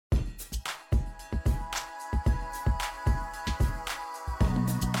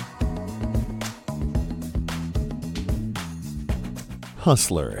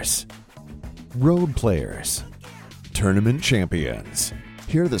hustlers, road players, tournament champions.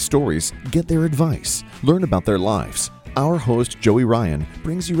 Hear the stories, get their advice, learn about their lives. Our host, Joey Ryan,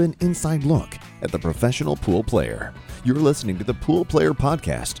 brings you an inside look at the professional pool player. You're listening to the Pool Player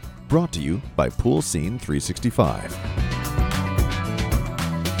Podcast, brought to you by Pool Scene 365.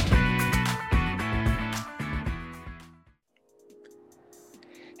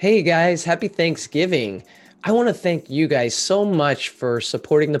 Hey guys, happy Thanksgiving. I want to thank you guys so much for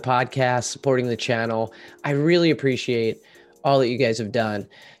supporting the podcast, supporting the channel. I really appreciate all that you guys have done.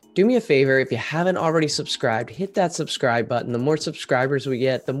 Do me a favor, if you haven't already subscribed, hit that subscribe button. The more subscribers we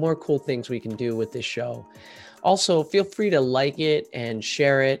get, the more cool things we can do with this show. Also, feel free to like it and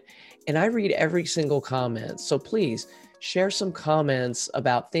share it. And I read every single comment. So please share some comments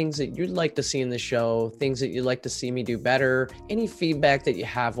about things that you'd like to see in the show, things that you'd like to see me do better, any feedback that you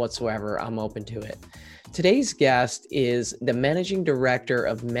have whatsoever, I'm open to it. Today's guest is the managing director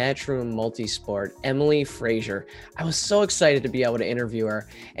of Matchroom Multisport, Emily Frazier. I was so excited to be able to interview her,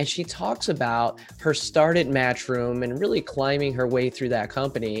 and she talks about her start at Matchroom and really climbing her way through that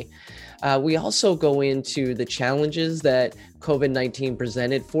company. We also go into the challenges that COVID-19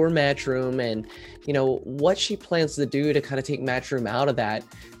 presented for Matchroom and, what she plans to do to kind of take Matchroom out of that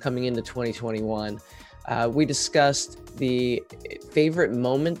coming into 2021. We discussed the favorite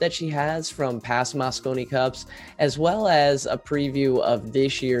moment that she has from past Mosconi Cups, as well as a preview of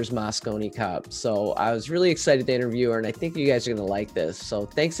this year's Mosconi Cup. So I was really excited to interview her, and I think you guys are going to like this. So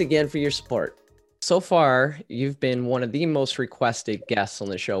thanks again for your support. So far, you've been one of the most requested guests on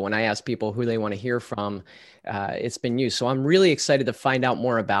the show. When I ask people who they want to hear from, it's been you. So I'm really excited to find out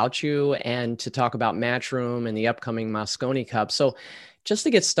more about you and to talk about Matchroom and the upcoming Mosconi Cup. So just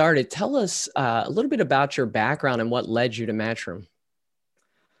to get started, tell us a little bit about your background and what led you to Matchroom.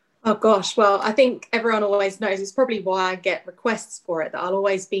 Oh gosh, well, I think everyone always knows it's probably why I get requests for it, that I'll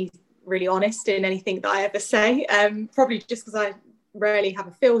always be really honest in anything that I ever say, probably just because I rarely have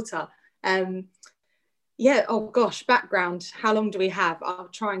a filter. Oh gosh, background, how long do we have? I'll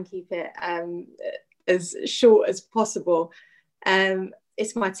try and keep it as short as possible.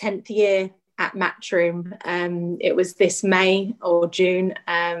 It's my 10th year at Matchroom. It was this May or June.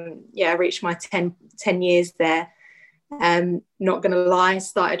 I reached my 10 years there. Not going to lie,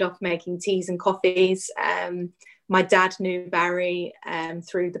 started off making teas and coffees. My dad knew Barry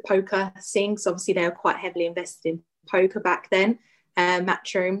through the poker scene, because obviously they were quite heavily invested in poker back then,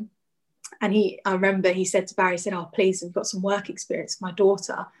 Matchroom. And I remember he said to Barry, "Oh, please, we've got some work experience for my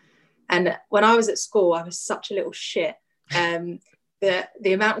daughter." And when I was at school, I was such a little shit.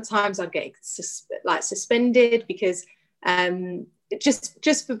 The amount of times I'd get suspended because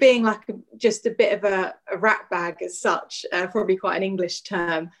just for being just a bit of a rat bag as such, probably quite an English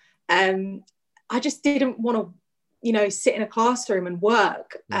term. I just didn't want to, sit in a classroom and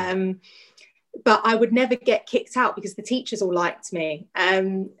work. But I would never get kicked out because the teachers all liked me.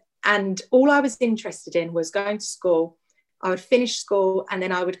 And all I was interested in was going to school. I would finish school and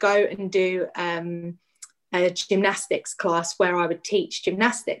then I would go and do a gymnastics class where I would teach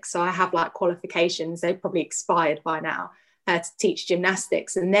gymnastics. So I have qualifications, they probably expired by now, to teach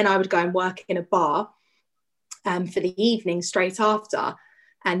gymnastics. And then I would go and work in a bar for the evening straight after.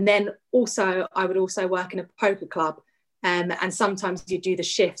 And then also I would also work in a poker club. And sometimes you do the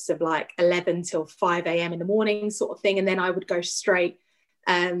shifts of 11 till 5 a.m. in the morning sort of thing. And then I would go straight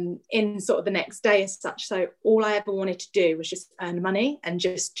in sort of the next day as such. So all I ever wanted to do was just earn money and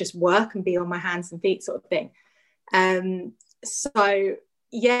just work and be on my hands and feet sort of thing. When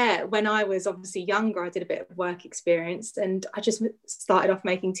I was obviously younger, I did a bit of work experience and I just started off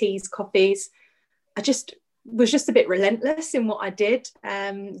making teas, coffees. I just was just a bit relentless in what I did.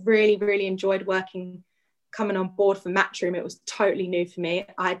 Really, really enjoyed coming on board for Matchroom. It was totally new for me.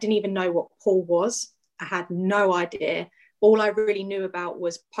 I didn't even know what pool was. I had no idea. All I really knew about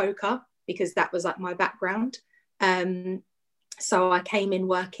was poker because that was my background. So I came in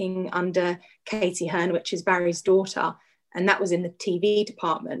working under Katie Hearn, which is Barry's daughter, and that was in the TV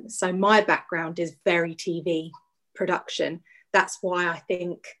department. So my background is very TV production. That's why I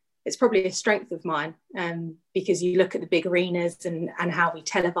think it's probably a strength of mine, because you look at the big arenas and how we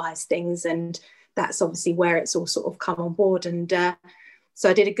televise things, and that's obviously where it's all sort of come on board. And so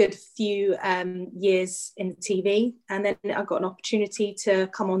I did a good few years in TV, and then I got an opportunity to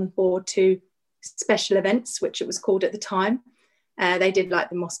come on board to special events, which it was called at the time. They did the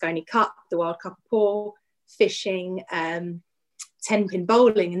Mosconi Cup, the World Cup of Pool, fishing, 10-pin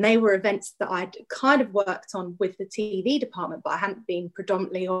bowling, and they were events that I'd kind of worked on with the TV department, but I hadn't been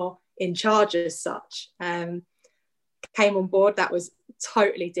predominantly or in charge as such. Came on board, that was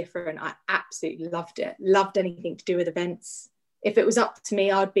totally different. I absolutely loved it. Loved anything to do with events. if it was up to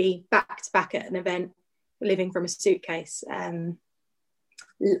me, I'd be back to back at an event, living from a suitcase.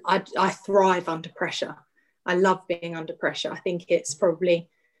 I thrive under pressure. I love being under pressure. I think it's probably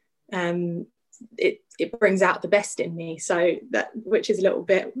it brings out the best in me. So that, which is a little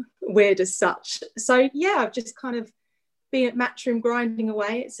bit weird as such. So yeah, I've just kind of been at Matchroom grinding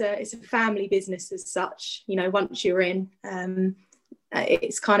away. It's a family business as such. You know, once you're in,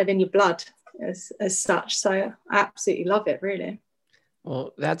 it's kind of in your blood as such. So I absolutely love it, really.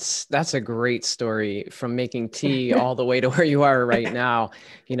 Well, that's a great story, from making tea all the way to where you are right now.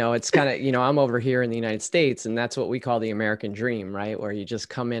 You know, it's kind of, you know, I'm over here in the United States, and that's what we call the American dream, right? Where you just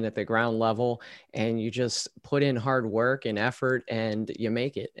come in at the ground level and you just put in hard work and effort and you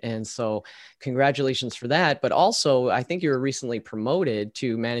make it. And so congratulations for that. But also, I think you were recently promoted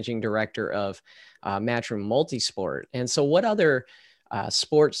to managing director of Matchroom Multisport. And so what other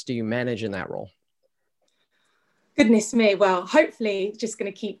sports do you manage in that role? Goodness me. Well, hopefully just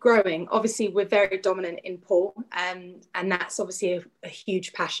going to keep growing. Obviously, we're very dominant in pool, and that's obviously a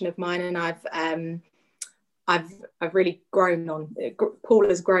huge passion of mine. And I've really grown on, pool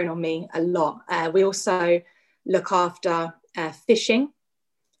has grown on me a lot. We also look after fishing.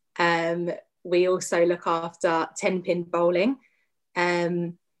 We also look after 10-pin bowling.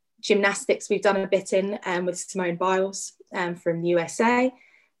 Gymnastics, we've done a bit in with Simone Biles from the USA.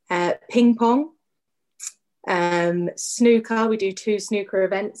 Ping pong. Snooker, we do 2 snooker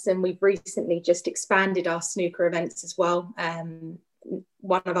events, and we've recently just expanded our snooker events as well.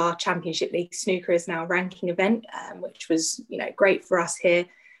 One of our Championship League snooker is now a ranking event, which was, you know, great for us here,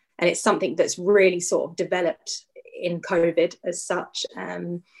 and it's something that's really sort of developed in COVID as such,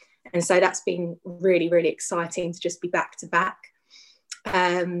 and so that's been really, really exciting to just be back to back.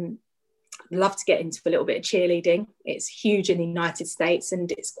 Love to get into a little bit of cheerleading. It's huge in the United States,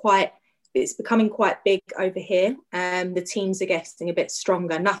 and it's becoming quite big over here. The teams are getting a bit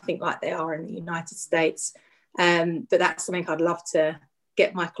stronger, nothing like they are in the United States. But that's something I'd love to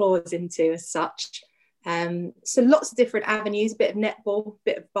get my claws into as such. So lots of different avenues, a bit of netball, a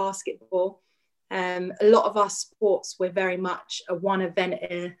bit of basketball. A lot of our sports, we're very much a one event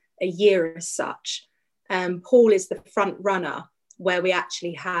a year as such. Pool is the front runner, where we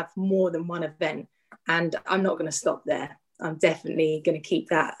actually have more than one event. And I'm not going to stop there. I'm definitely going to keep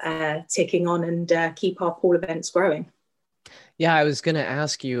that ticking on and keep our pool events growing. Yeah, I was going to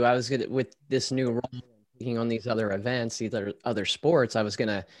ask you, with this new role, taking on these other events, these other sports, I was going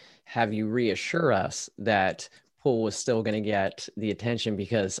to have you reassure us that pool was still going to get the attention,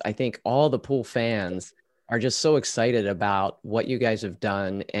 because I think all the pool fans are just so excited about what you guys have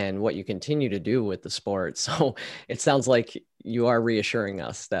done and what you continue to do with the sport. So it sounds like you are reassuring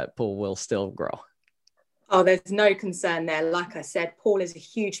us that pool will still grow. Oh, there's no concern there. Like I said, pool is a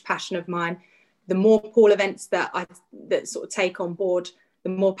huge passion of mine. The more pool events that sort of take on board, the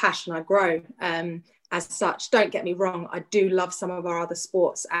more passion I grow. As such, don't get me wrong, I do love some of our other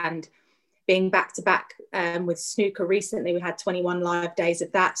sports, and being back to back with snooker recently, we had 21 live days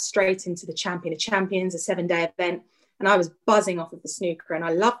of that, straight into the Champion of Champions, a 7-day event. And I was buzzing off of the snooker, and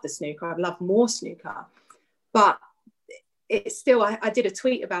I love the snooker. I'd love more snooker. But it's still, I did a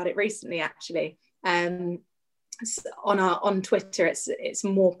tweet about it recently, actually. On Twitter, it's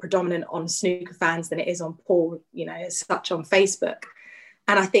more predominant on snooker fans than it is on pool, you know, as such on Facebook.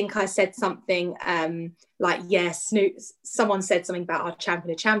 And I think I said something like, yeah, someone said something about our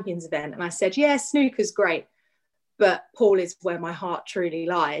Champion of Champions event. And I said, yeah, snooker's great, but pool is where my heart truly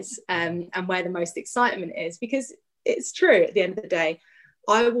lies, and where the most excitement is, because it's true at the end of the day.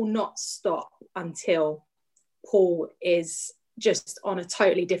 I will not stop until pool is just on a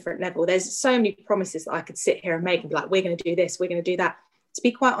totally different level. There's so many promises that I could sit here and make and be like, we're going to do this, we're going to do that. To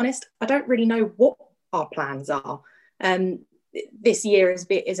be quite honest, I don't really know what our plans are. This year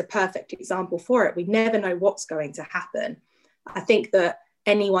is a perfect example for it. We never know what's going to happen. I think that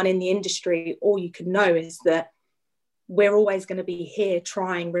anyone in the industry, all you can know is that we're always going to be here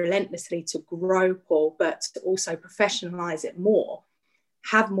trying relentlessly to grow pool, but to also professionalize it more,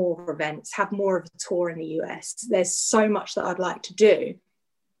 have more events, have more of a tour in the US. There's so much that I'd like to do.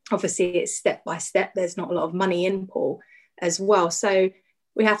 Obviously, it's step by step. There's not a lot of money in pool as well. So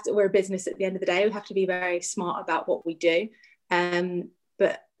we're a business at the end of the day. We have to be very smart about what we do.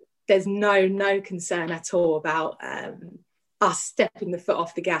 But there's no concern at all about us stepping the foot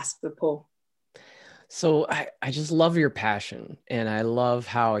off the gas for pool. So I just love your passion, and I love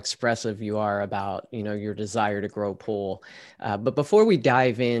how expressive you are about, you know, your desire to grow pool. But before we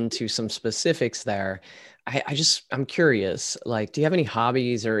dive into some specifics there, I'm curious, like, do you have any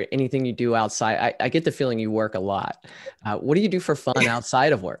hobbies or anything you do outside? I get the feeling you work a lot. What do you do for fun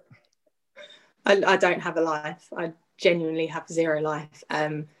outside of work? I don't have a life. I genuinely have zero life.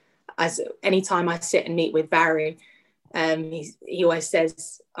 As anytime I sit and meet with Barry, he always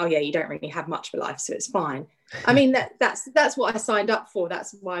says, oh yeah, you don't really have much of a life, so it's fine. I mean, that's what I signed up for.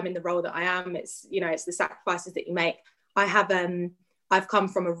 That's why I'm in the role that I am. It's, you know, it's the sacrifices that you make. I've come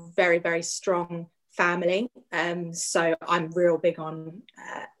from a very, very strong family. So I'm real big on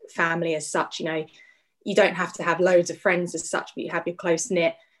family as such. You know, you don't have to have loads of friends as such, but you have your close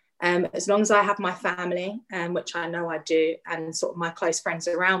knit. As long as I have my family, which I know I do, and sort of my close friends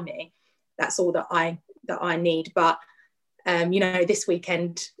around me, that's all that I need. But you know, this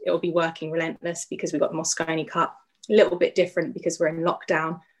weekend it'll be working relentless because we've got the Mosconi Cup. A little bit different because we're in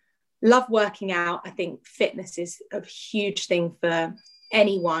lockdown. Love working out. I think fitness is a huge thing for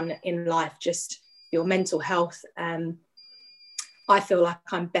anyone in life, just your mental health. I feel like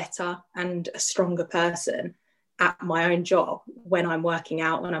I'm better and a stronger person at my own job when I'm working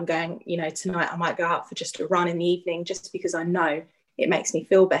out, when I'm going, you know, tonight I might go out for just a run in the evening just because I know it makes me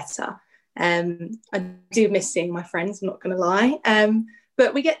feel better. I do miss seeing my friends, I'm not going to lie.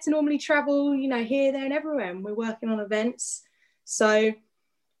 But we get to normally travel, you know, here, there and everywhere, and we're working on events. So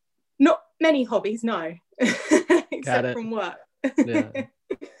not many hobbies, no, except from work. Yeah.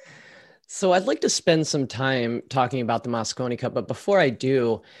 So I'd like to spend some time talking about the Mosconi Cup, but before I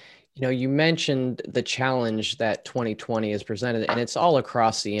do, you know, you mentioned the challenge that 2020 has presented, and it's all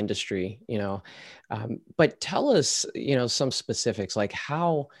across the industry, you know, but tell us, you know, some specifics, like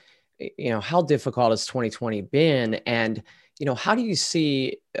how difficult has 2020 been? And, you know, how do you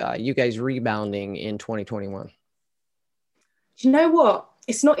see you guys rebounding in 2021? Do you know what?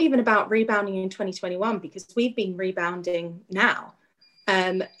 It's not even about rebounding in 2021 because we've been rebounding now.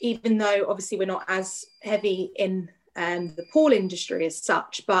 Even though obviously we're not as heavy in the pool industry as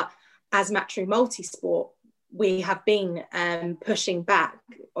such, but as Matchroom Multisport, we have been pushing back,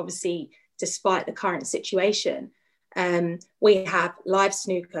 obviously, despite the current situation. We have live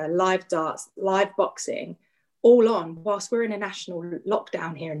snooker, live darts, live boxing, all on whilst we're in a national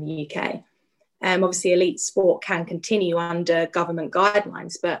lockdown here in the UK. Obviously, elite sport can continue under government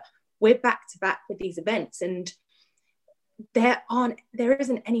guidelines, but we're back to back with these events, and there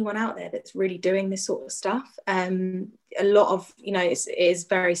isn't anyone out there that's really doing this sort of stuff. A lot of, you know, it is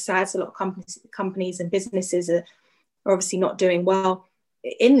very sad. So a lot of companies and businesses are obviously not doing well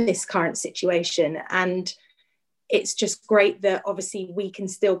in this current situation, and it's just great that obviously we can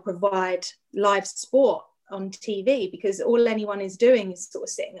still provide live sport on TV, because all anyone is doing is sort of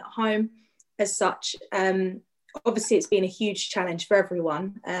sitting at home as such. Obviously it's been a huge challenge for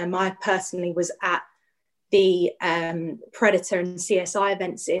everyone. I personally was at the Predator and CSI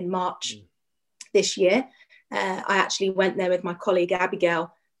events in March this year. I actually went there with my colleague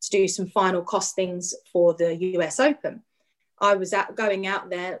Abigail to do some final costings for the US Open. I was going out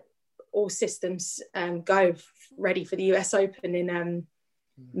there, all systems go, ready for the US Open in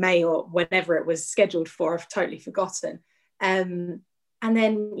May or whenever it was scheduled for. I've totally forgotten. And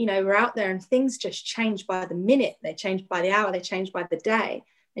then, you know, we're out there and things just change by the minute. They change by the hour, they change by the day.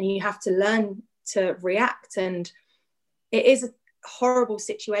 And you have to learn to react. And it is a horrible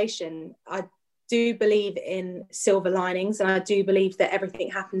situation. I do believe in silver linings, and I do believe that everything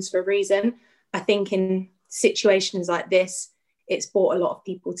happens for a reason. I think in situations like this, it's brought a lot of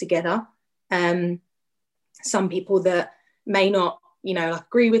people together. Some people that may not, you know,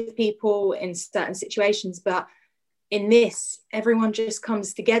 agree with people in certain situations, but in this, everyone just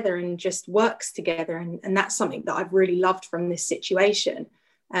comes together and just works together. And that's something that I've really loved from this situation.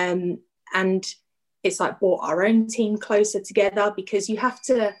 And it's like brought our own team closer together, because you have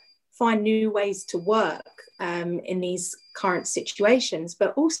to find new ways to work in these current situations.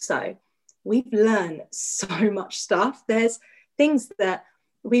 But also, we've learned so much stuff. There's things that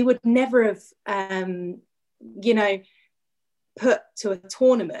we would never have, you know, put to a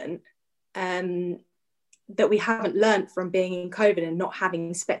tournament that we haven't learned from being in COVID and not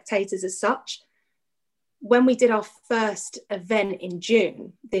having spectators as such. When we did our first event in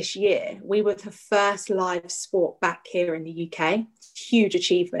June this year, we were the first live sport back here in the UK. Huge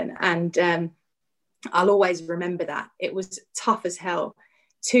achievement. And I'll always remember that. It was tough as hell.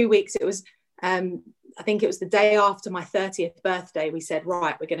 2 weeks, it was, I think it was the day after my 30th birthday, we said,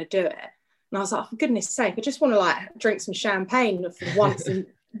 right, we're going to do it. And I was like, for goodness sake, I just want to like drink some champagne for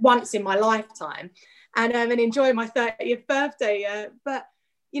once in my lifetime and enjoy my 30th birthday. But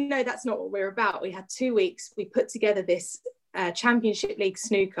you know, that's not what we're about. We had 2 weeks. We put together this Championship League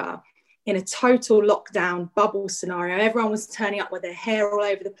snooker in a total lockdown bubble scenario. Everyone was turning up with their hair all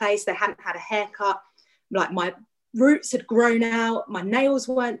over the place. They hadn't had a haircut. Like my roots had grown out. My nails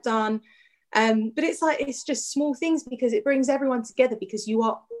weren't done. But it's like, it's just small things, because it brings everyone together, because you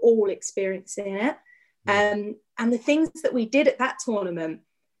are all experiencing it. And the things that we did at that tournament,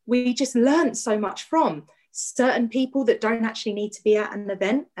 we just learned so much from certain people that don't actually need to be at an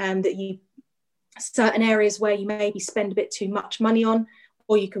event, certain areas where you maybe spend a bit too much money on,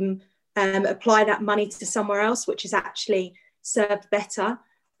 or you can apply that money to somewhere else, which is actually served better.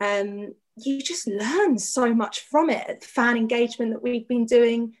 You just learn so much from it. Fan engagement that we've been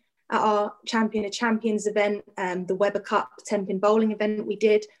doing at our Champion of Champions event, the Weber Cup Tenpin bowling event we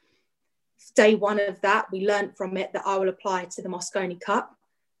did. Day one of that, we learned from it that I will apply to the Mosconi Cup.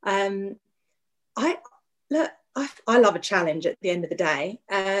 I love a challenge at the end of the day.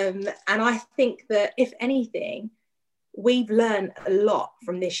 And I think that if anything, we've learned a lot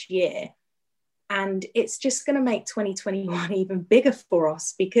from this year, and it's just going to make 2021 even bigger for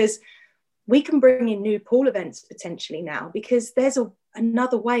us, because we can bring in new pool events potentially now, because there's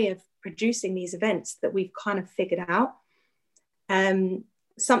another way of producing these events that we've kind of figured out.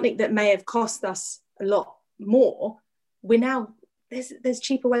 Something that may have cost us a lot more, there's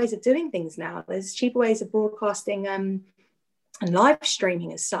cheaper ways of doing things now. There's cheaper ways of broadcasting and live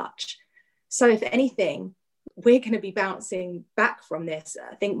streaming as such. So if anything, we're going to be bouncing back from this.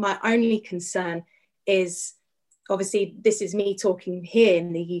 I think my only concern is, obviously, this is me talking here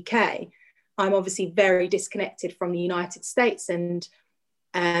in the UK. I'm obviously very disconnected from the United States, and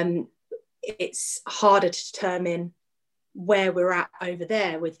it's harder to determine where we're at over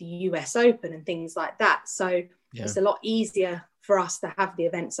there with the US Open and things like that. So it's a lot easier for us to have the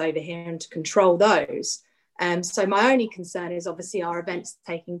events over here and to control those. So my only concern is obviously our events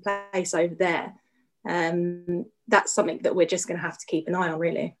taking place over there. That's something that we're just going to have to keep an eye on,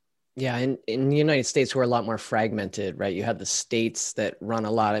 really. Yeah, in the United States, we're a lot more fragmented, right? You have the states that run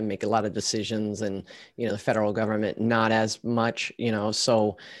a lot and make a lot of decisions, and, the federal government, not as much,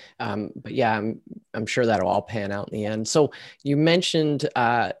 so, but yeah, I'm sure that'll all pan out in the end. So you mentioned,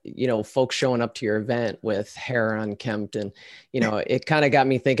 folks showing up to your event with hair unkempt, and, it kind of got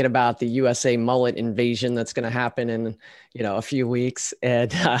me thinking about the USA mullet invasion that's going to happen in, a few weeks.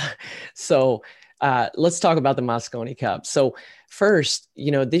 And so let's talk about the Mosconi Cup. So first,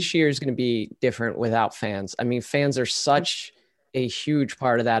 this year is going to be different without fans. I mean, fans are such a huge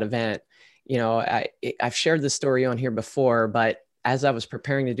part of that event. I've shared this story on here before, but as I was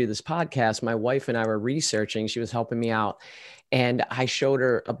preparing to do this podcast, my wife and I were researching. She was helping me out, and I showed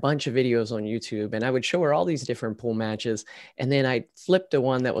her a bunch of videos on YouTube, and I would show her all these different pool matches. And then I flipped to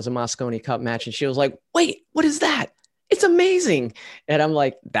one that was a Mosconi Cup match, and she was like, "Wait, what is that? It's amazing." And I'm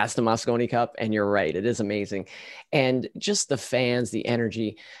like, that's the Mosconi Cup. And you're right, it is amazing. And just the fans, the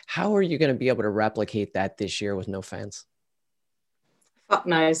energy, how are you going to be able to replicate that this year with no fans? Fuck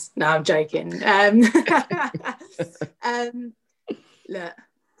knows. No, I'm joking. Look,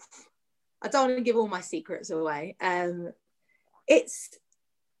 I don't want to give all my secrets away. I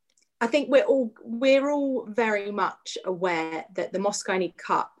think we're all very much aware that the Mosconi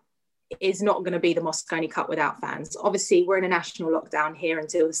Cup is not going to be the Mosconi Cup without fans. Obviously, we're in a national lockdown here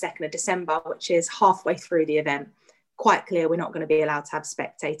until the 2nd of December, which is halfway through the event. Quite clear we're not going to be allowed to have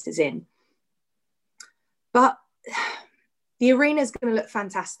spectators in. But the arena is going to look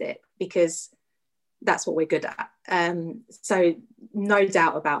fantastic, because that's what we're good at. So no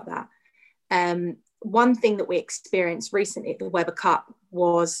doubt about that. One thing that we experienced recently at the Weber Cup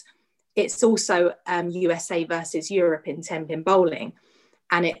was it's also USA versus Europe in Tenpin bowling.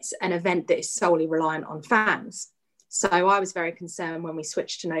 And it's an event that is solely reliant on fans. So I was very concerned when we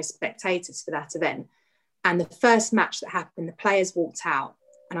switched to no spectators for that event. And the first match that happened, the players walked out,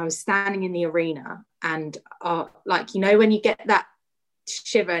 and I was standing in the arena, and when you get that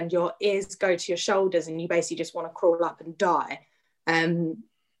shiver and your ears go to your shoulders and you basically just want to crawl up and die.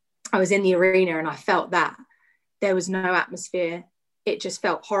 I was in the arena and I felt that. There was no atmosphere. It just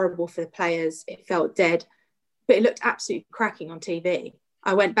felt horrible for the players. It felt dead, but it looked absolutely cracking on TV.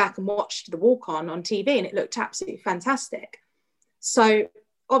 I went back and watched the walk-on TV, and it looked absolutely fantastic. So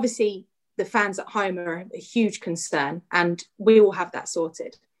obviously the fans at home are a huge concern, and we will have that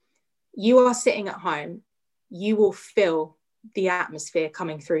sorted. You are sitting at home, you will feel the atmosphere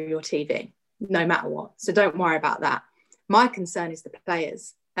coming through your TV, no matter what. So don't worry about that. My concern is the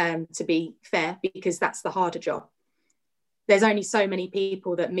players, to be fair, because that's the harder job. There's only so many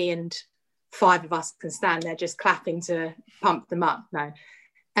people that me and 5 of us can stand there just clapping to pump them up. No.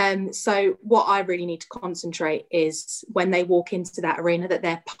 So what I really need to concentrate is when they walk into that arena, that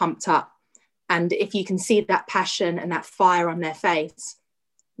they're pumped up. And if you can see that passion and that fire on their face,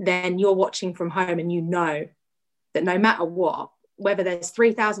 then you're watching from home and you know that no matter what, whether there's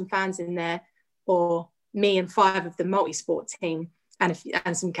 3,000 fans in there or me and 5 of the multi-sport team and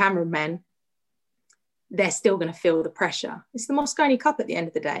some cameramen, they're still going to feel the pressure. It's the Mosconi Cup at the end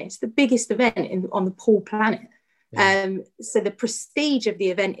of the day. It's the biggest event on the pool planet. Yeah. So the prestige of the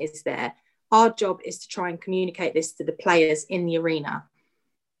event is there. Our job is to try and communicate this to the players in the arena.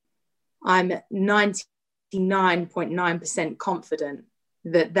 I'm 99.9% confident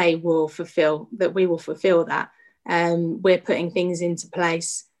that we will fulfill that. We're putting things into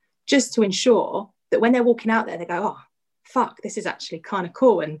place just to ensure that when they're walking out there, they go, oh, fuck, this is actually kind of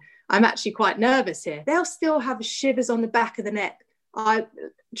cool. And I'm actually quite nervous here. They'll still have shivers on the back of the neck.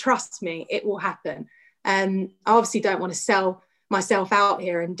 Trust me, it will happen. I obviously don't want to sell myself out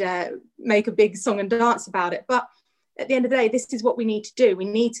here and make a big song and dance about it. But at the end of the day, this is what we need to do. We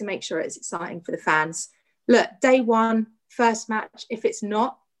need to make sure it's exciting for the fans. Look, day one, first match, if it's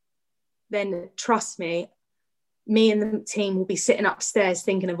not, then trust me and the team will be sitting upstairs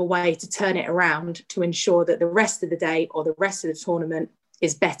thinking of a way to turn it around to ensure that the rest of the day or the rest of the tournament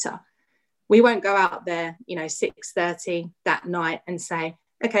is better. We won't go out there, 6:30 that night and say,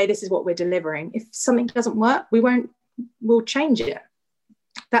 okay, this is what we're delivering. If something doesn't work, we'll change it.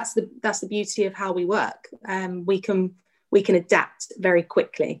 That's the beauty of how we work. We can adapt very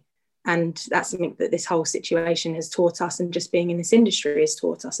quickly. And that's something that this whole situation has taught us, and just being in this industry has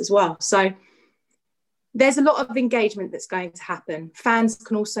taught us as well. So there's a lot of engagement that's going to happen. Fans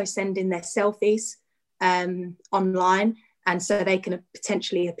can also send in their selfies online, and so they can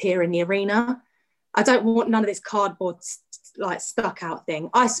potentially appear in the arena. I don't want none of this cardboard stuck out thing.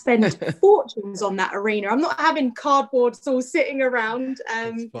 I spend fortunes on that arena. I'm not having cardboards all sitting around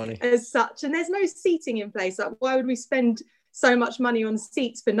as such. And there's no seating in place. Like, why would we spend so much money on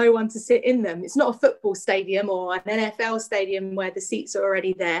seats for no one to sit in them? It's not a football stadium or an NFL stadium where the seats are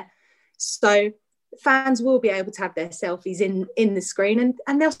already there. So fans will be able to have their selfies in the screen,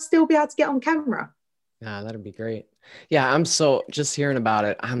 and they'll still be able to get on camera. Yeah, that'd be great. Yeah, just hearing about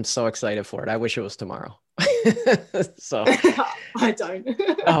it, I'm so excited for it. I wish it was tomorrow. So I don't.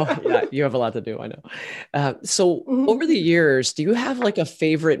 Oh yeah, you have a lot to do, I know. Over the years, do you have like a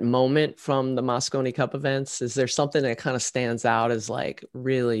favorite moment from the Mosconi Cup events? Is there something that kind of stands out as like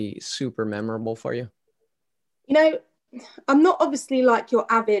really super memorable for you? I'm not obviously like your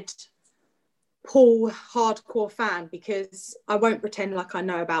avid pool hardcore fan, because I won't pretend like I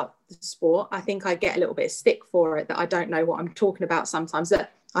know about the sport. I think I get a little bit of stick for it, that I don't know what I'm talking about sometimes.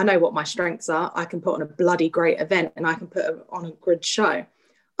 That I know what my strengths are. I can put on a bloody great event, and I can put on a good show.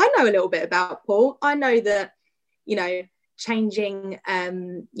 I know a little bit about pool. I know that, changing,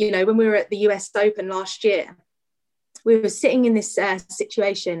 when we were at the US Open last year, we were sitting in this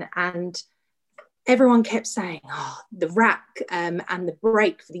situation, and everyone kept saying, the rack and the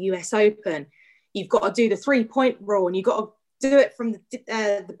break for the US Open, you've got to do the 3-point rule, and you've got to do it from the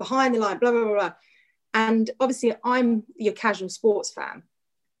behind the line, blah, blah, blah, blah. And obviously I'm your casual sports fan.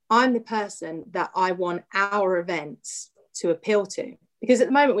 I'm the person that I want our events to appeal to, because at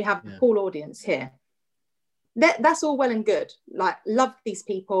the moment we have a pool audience here. That's all well and good. Like, love these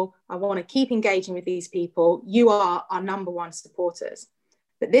people. I want to keep engaging with these people. You are our number one supporters.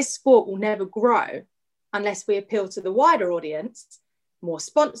 But this sport will never grow unless we appeal to the wider audience, more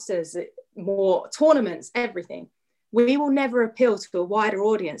sponsors, more tournaments, everything. We will never appeal to a wider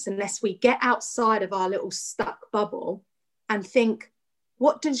audience unless we get outside of our little stuck bubble and think,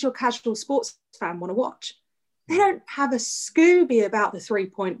 what does your casual sports fan want to watch? They don't have a Scooby about the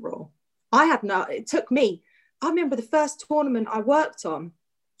 3-point rule. It took me, I remember the first tournament I worked on,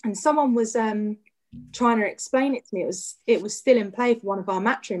 and someone was trying to explain it to me. It was still in play for one of our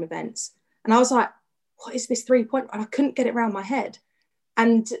Matchroom events. And I was like, what is this 3-point? And I couldn't get it around my head.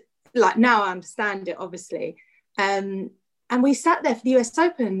 And like, now I understand it, obviously. And we sat there for the US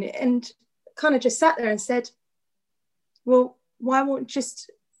Open and kind of just sat there and said, well, why won't just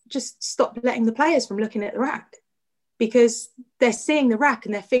stop letting the players from looking at the rack? Because they're seeing the rack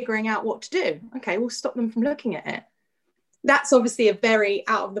and they're figuring out what to do. Okay, we'll stop them from looking at it. That's obviously a very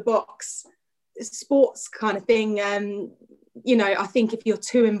out of the box sports kind of thing. I think if you're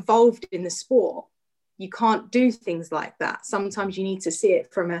too involved in the sport, you can't do things like that. Sometimes you need to see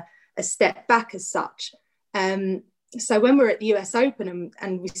it from a step back as such. So when we're at the US Open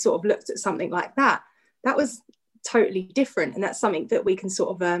and we sort of looked at something like that, that was totally different, and that's something that we can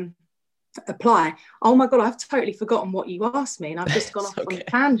sort of apply. Oh my God, I've totally forgotten what you asked me, and I've just gone off on a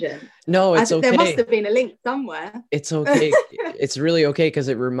tangent. No, it's okay. There must have been a link somewhere. It's okay. It's really okay, because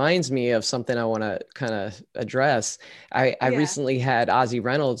it reminds me of something I want to kind of address. I recently had Ozzy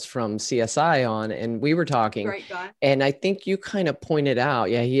Reynolds from CSI on, and we were talking. Great guy. And I think you kind of pointed out,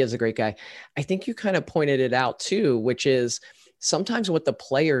 yeah, he is a great guy. I think you kind of pointed it out too, which is sometimes what the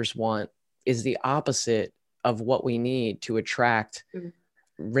players want is the opposite of what we need to attract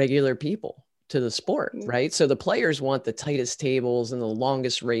regular people to the sport, right? So the players want the tightest tables and the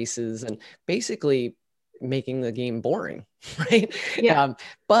longest races and basically making the game boring, right? Yeah.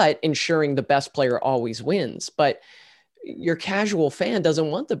 But ensuring the best player always wins. But your casual fan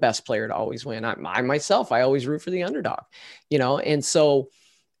doesn't want the best player to always win. I myself, I always root for the underdog, and so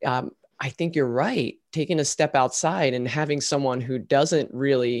I think you're right. Taking a step outside and having someone who doesn't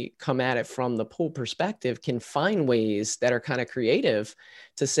really come at it from the pool perspective can find ways that are kind of creative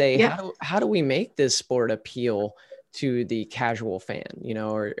to say, how do we make this sport appeal to the casual fan,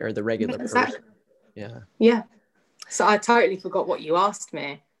 or the regular person? Yeah. So I totally forgot what you asked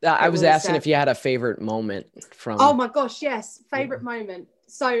me. I was asking if you had a favorite moment from. Oh my gosh, yes. Favorite moment.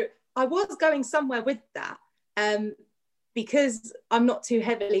 So I was going somewhere with that. Because I'm not too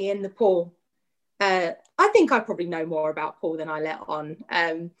heavily in the pool. I think I probably know more about pool than I let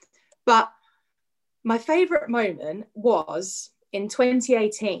on. But my favourite moment was in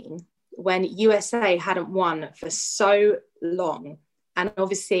 2018 when USA hadn't won for so long. And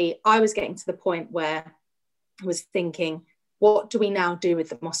obviously I was getting to the point where I was thinking, what do we now do with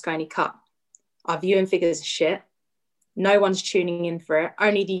the Mosconi Cup? Our viewing figures are shit. No one's tuning in for it.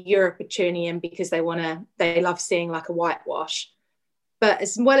 Only the Europe are tuning in because they love seeing like a whitewash. But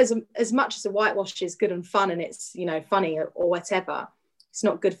as much as a whitewash is good and fun and it's, funny or whatever, it's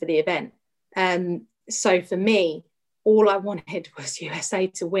not good for the event. So for me, all I wanted was USA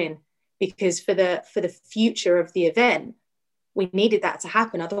to win, because for the future of the event, we needed that to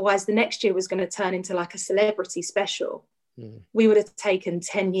happen. Otherwise, the next year was going to turn into like a celebrity special. We would have taken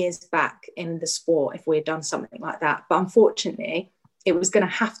 10 years back in the sport if we had done something like that. But unfortunately, it was going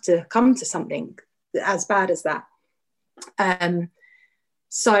to have to come to something as bad as that.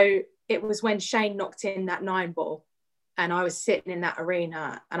 So it was when Shane knocked in that 9 ball and I was sitting in that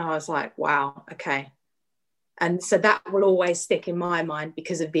arena and I was like, wow, okay. And so that will always stick in my mind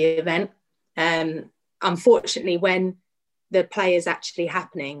because of the event. Unfortunately, when the play is actually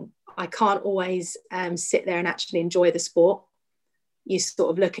happening, I can't always sit there and actually enjoy the sport. You're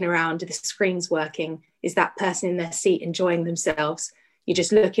sort of looking around, the screen's working. Is that person in their seat enjoying themselves? You're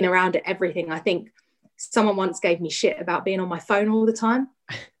just looking around at everything. I think someone once gave me shit about being on my phone all the time.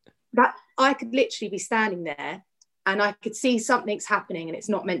 That I could literally be standing there and I could see something's happening and it's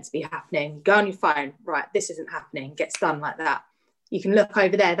not meant to be happening. Go on your phone, right, this isn't happening, gets done like that. You can look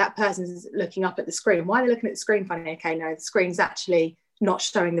over there, that person's looking up at the screen. Why are they looking at the screen funny? Okay, no, the screen's actually not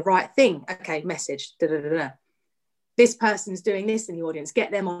showing the right thing. Okay, message, da, da, da, da. This person's doing this in the audience, get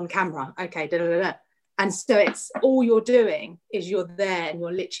them on camera. Okay, da, da, da, da. And so it's all you're doing is you're there and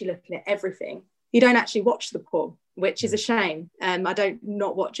you're literally looking at everything. You don't actually watch the pool, which is a shame. I don't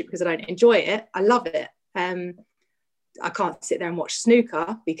not watch it because I don't enjoy it. I love it. I can't sit there and watch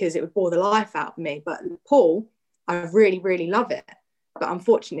snooker because it would bore the life out of me. But pool, I really, really love it. But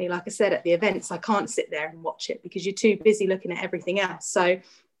unfortunately, like I said, at the events, I can't sit there and watch it because you're too busy looking at everything else. So,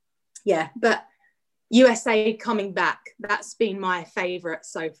 yeah, but USA coming back, that's been my favourite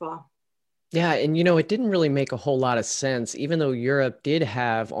so far. Yeah. And, it didn't really make a whole lot of sense, even though Europe did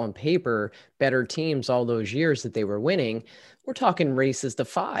have on paper better teams all those years that they were winning. We're talking races to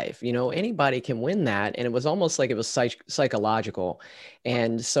 5, anybody can win that. And it was almost like it was psychological.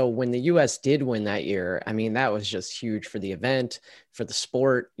 And so when the US did win that year, I mean, that was just huge for the event, for the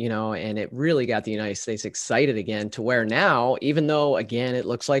sport, and it really got the United States excited again, to where now, even though, again, it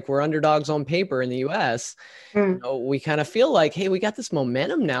looks like we're underdogs on paper in the US, we kind of feel like, hey, we got this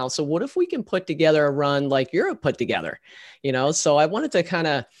momentum now. So what if we can put together a run like Europe put together, So I wanted to kind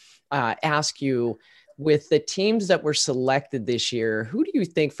of ask you, with the teams that were selected this year, who do you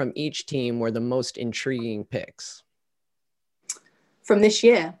think from each team were the most intriguing picks? From this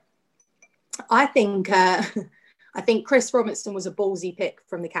year, I think Chris Robinson was a ballsy pick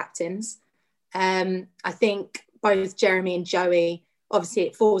from the captains. I think both Jeremy and Joey, obviously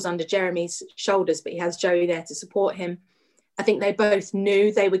it falls under Jeremy's shoulders, but he has Joey there to support him. I think they both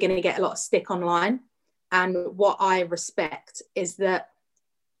knew they were going to get a lot of stick online. And what I respect is that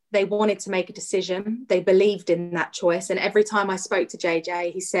they wanted to make a decision. They believed in that choice. And every time I spoke to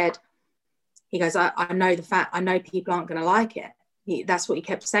JJ, he goes, I know the fact, I know people aren't going to like it. That's what he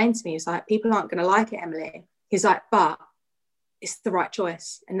kept saying to me. He was like, people aren't going to like it, Emily. He's like, but it's the right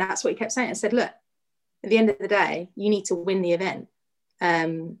choice. And that's what he kept saying. I said, look, at the end of the day, you need to win the event.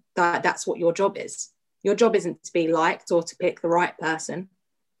 That's what your job is. Your job isn't to be liked or to pick the right person,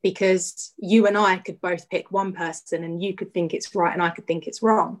 because you and I could both pick one person and you could think it's right and I could think it's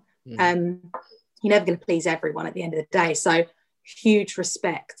wrong. You're never going to please everyone at the end of the day. So huge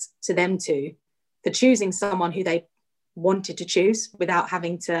respect to them two for choosing someone who they wanted to choose without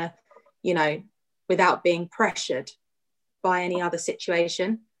having to, without being pressured by any other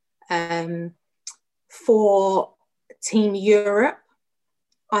situation. For Team Europe,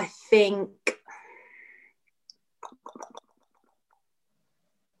 I think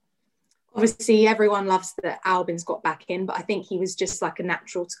obviously everyone loves that Albin's got back in, but I think he was just like a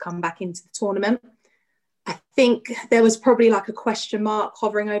natural to come back into the tournament. I think there was probably like a question mark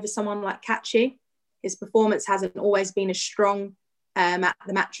hovering over someone like Kachi. His performance hasn't always been as strong at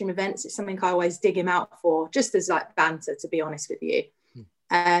the Matchroom events. It's something I always dig him out for, just as like banter, to be honest with you.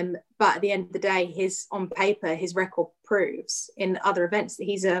 But at the end of the day, on paper, his record proves in other events that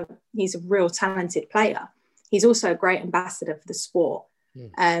he's a real talented player. He's also a great ambassador for the sport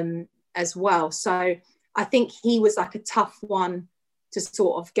as well. So I think he was like a tough one to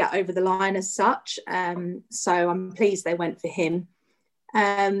sort of get over the line as such. So I'm pleased they went for him.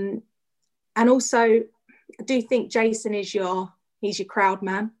 And also, I do think Jason he's your crowd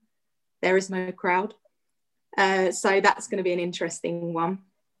man. There is no crowd. So that's going to be an interesting one.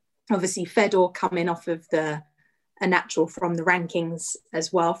 Obviously, Fedor coming off of a natural from the rankings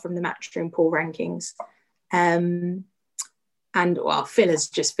as well, from the Matchroom pool rankings. And, well, Filler's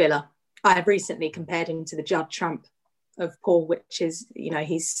just Filler. I've recently compared him to the Judd Trump of Paul, which is,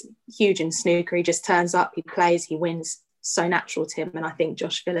 he's huge in snooker. He just turns up, he plays, he wins. So natural to him. And I think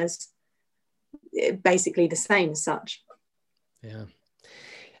Josh Filler's basically the same as such. Yeah.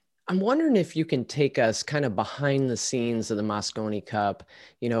 I'm wondering if you can take us kind of behind the scenes of the Mosconi Cup,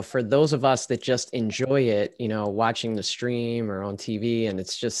 for those of us that just enjoy it, watching the stream or on TV, and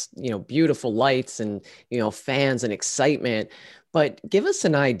it's just, beautiful lights and, fans and excitement. But give us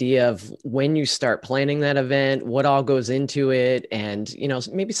an idea of when you start planning that event, what all goes into it, and,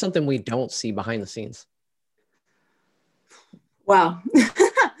 maybe something we don't see behind the scenes. Wow.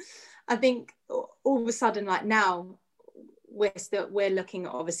 I think all of a sudden, like now, we're looking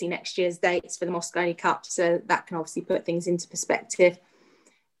at obviously next year's dates for the Mosconi Cup, so that can obviously put things into perspective.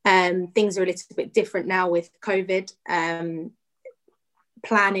 Things are a little bit different now with COVID.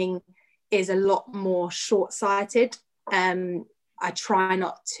 Planning is a lot more short-sighted. I try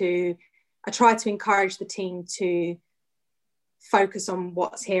to encourage the team to focus on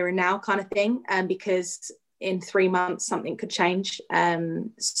what's here and now kind of thing, because in 3 months something could change.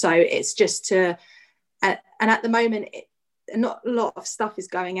 So it's just and at the moment, not a lot of stuff is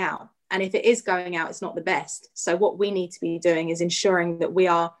going out. And if it is going out, it's not the best. So what we need to be doing is ensuring that we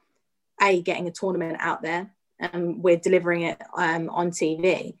are, getting a tournament out there and we're delivering it on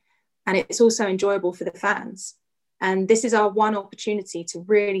TV. And it's also enjoyable for the fans. And this is our one opportunity to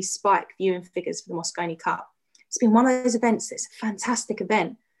really spike viewing figures for the Mosconi Cup. It's been one of those events. It's a fantastic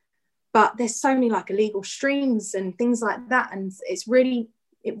event. But there's so many like illegal streams and things like that. And it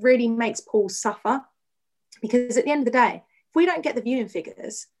really makes pools suffer. Because at the end of the day, if we don't get the viewing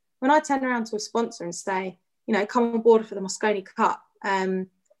figures, when I turn around to a sponsor and say, come on board for the Mosconi Cup,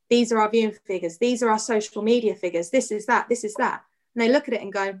 these are our viewing figures, these are our social media figures, this is that. And they look at it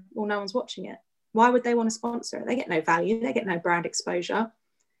and go, well, no one's watching it. Why would they want to sponsor it? They get no value, they get no brand exposure.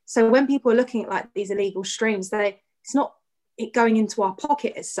 So when people are looking at like these illegal streams, it's not it going into our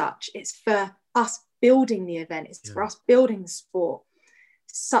pocket as such, it's for us building the event, it's for us building the sport.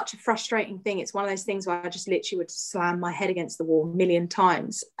 Such a frustrating thing. It's one of those things where I just literally would slam my head against the wall a million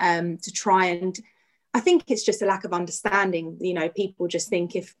times to try, and I think it's just a lack of understanding. People just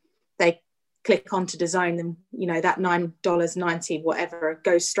think if they click onto DAZN, then that $9.90 whatever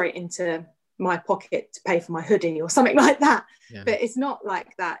goes straight into my pocket to pay for my hoodie or something like that. But it's not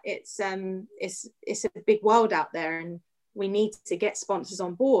like that. It's a big world out there, and we need to get sponsors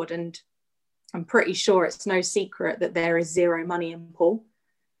on board. And I'm pretty sure it's no secret that there is zero money in pool.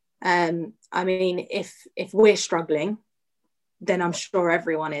 I mean, if we're struggling, then I'm sure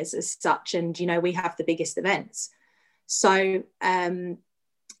everyone is as such. And, we have the biggest events. So I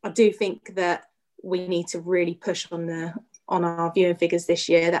do think that we need to really push on our viewing figures this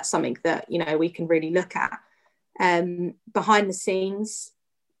year. That's something that, we can really look at. Behind the scenes,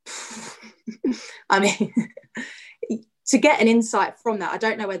 I mean, to get an insight from that, I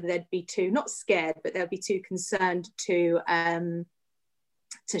don't know whether they'd be too, not scared, but they'll be too concerned to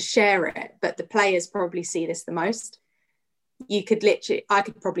share it, but the players probably see this the most. I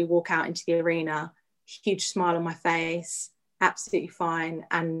could probably walk out into the arena, huge smile on my face, absolutely fine,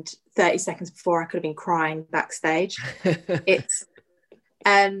 and 30 seconds before I could have been crying backstage. It's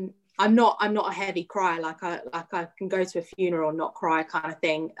I'm not a heavy crier, like I can go to a funeral and not cry kind of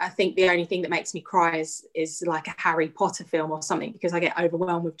thing. I think the only thing that makes me cry is like a Harry Potter film or something, because I get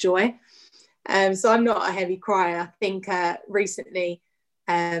overwhelmed with joy. So I'm not a heavy crier. I think recently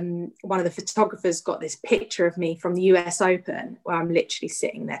one of the photographers got this picture of me from the US Open where I'm literally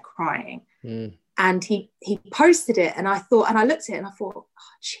sitting there crying. And he posted it, and I looked at it and I thought,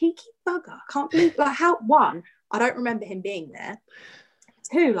 oh, cheeky bugger, I can't believe, like, how, one, I don't remember him being there.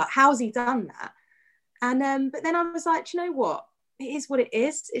 Two, like, how's he done that? And but then I was like, do you know what? It is what it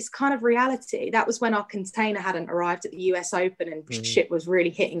is. It's kind of reality. That was when our container hadn't arrived at the US Open and shit was really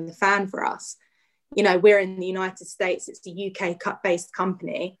hitting the fan for us. You know, we're in the United States. It's a UK based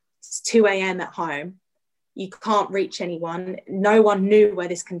company. It's 2 a.m. at home. You can't reach anyone. No one knew where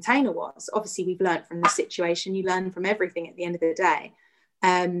this container was. Obviously, we've learned from the situation. You learn from everything at the end of the day.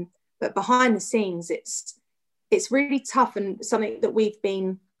 But behind the scenes, it's really tough. And something that we've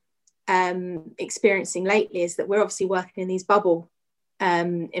been experiencing lately is that we're obviously working in these bubble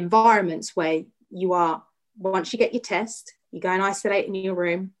environments where you are, once you get your test, you go and isolate in your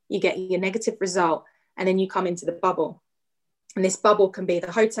room, you get your negative result, and then you come into the bubble. And this bubble can be the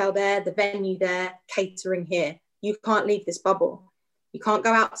hotel there, the venue there, catering here. You can't leave this bubble. You can't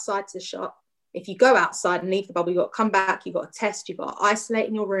go outside to the shop. If you go outside and leave the bubble, you've got to come back, you've got to test, you've got to isolate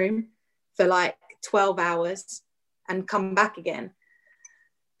in your room for like 12 hours and come back again.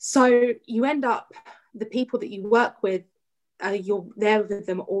 So you end up, the people that you work with, you're there with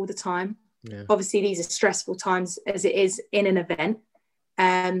them all the time. Yeah. Obviously, these are stressful times as it is in an event.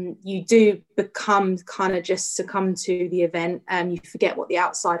 You do become kind of just succumb to the event. You forget what the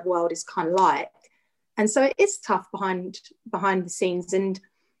outside world is kind of like. And so it is tough behind the scenes, and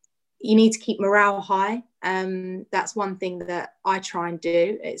you need to keep morale high. That's one thing that I try and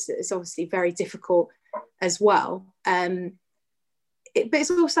do. It's obviously very difficult as well. But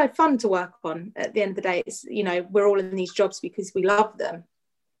it's also fun to work on at the end of the day. It's, you know, we're all in these jobs because we love them.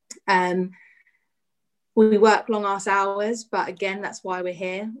 We work long ass hours, but again, that's why we're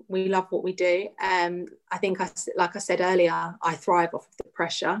here. We love what we do. I think, like I said earlier, I thrive off of the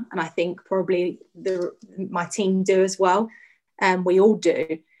pressure, and I think probably my team do as well. We all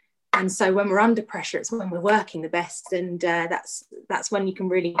do. And so when we're under pressure, it's when we're working the best, and that's when you can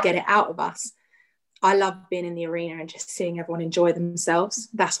really get it out of us. I love being in the arena and just seeing everyone enjoy themselves.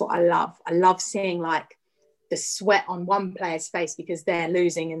 That's what I love. I love seeing like the sweat on one player's face because they're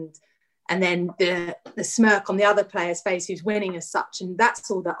losing, and then the smirk on the other player's face who's winning as such. And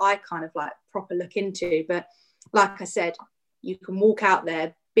that's all that I kind of like proper look into. But like I said, you can walk out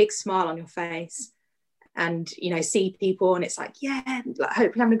there, big smile on your face, and, you know, see people and it's like, yeah, like,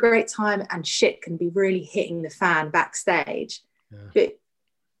 hope you're having a great time, and shit can be really hitting the fan backstage. Yeah. But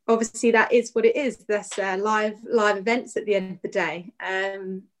obviously that is what it is. That's live events at the end of the day.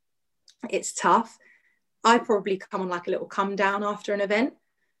 It's tough. I probably come on like a little come down after an event.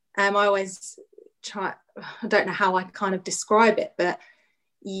 I always try, I don't know how I kind of describe it, but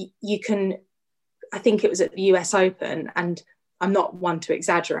you can, I think it was at the US Open, and I'm not one to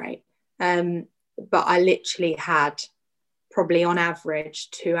exaggerate, but I literally had probably on average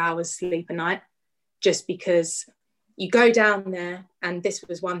 2 hours sleep a night, just because you go down there, and this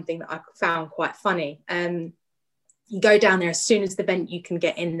was one thing that I found quite funny. You go down there as soon as the event you can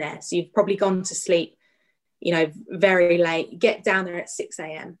get in there. So you've probably gone to sleep, you know, very late. You get down there at 6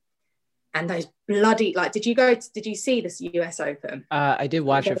 a.m. and those bloody, like, did you see this US Open? I did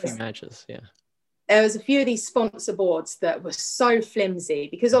watch a few matches, yeah. There was a few of these sponsor boards that were so flimsy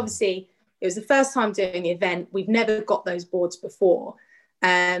because obviously it was the first time doing the event. We've never got those boards before.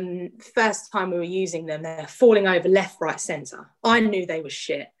 First time we were using them, they're falling over left, right, centre. I knew they were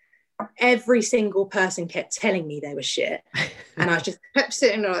shit. Every single person kept telling me they were shit, and I just kept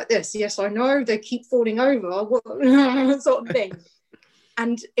sitting like this. Yes, I know, they keep falling over, what sort of thing.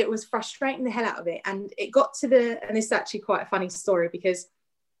 And it was frustrating the hell out of it. And it got to and this is actually quite a funny story, because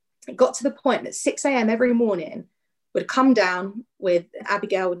it got to the point that 6 a.m. every morning would come down with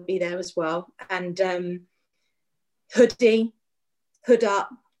Abigail would be there as well, and hood up,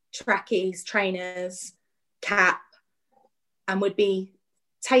 trackies, trainers, cap, and would be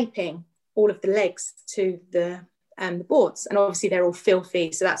taping all of the legs to the boards. And obviously they're all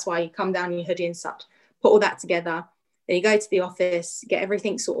filthy, so that's why you come down in your hoodie and such, put all that together. Then you go to the office, get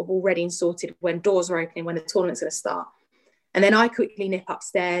everything sort of all ready and sorted when doors are opening, when the tournament's going to start. And then I quickly nip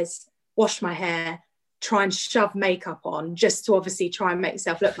upstairs, wash my hair, try and shove makeup on, just to obviously try and make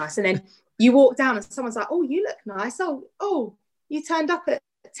yourself look nice. And then you walk down and someone's like, oh, you look nice. Oh, you turned up at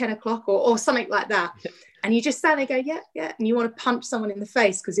 10 o'clock or something like that. And you just stand there and go, yeah. And you want to punch someone in the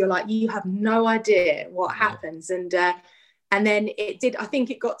face because you're like, you have no idea what happens. And then I think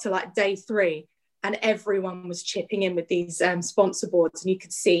it got to like day 3 and everyone was chipping in with these sponsor boards. And you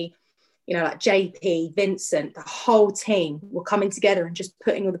could see, you know, like JP, Vincent, the whole team were coming together and just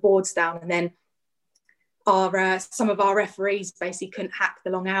putting all the boards down. And then some of our referees basically couldn't hack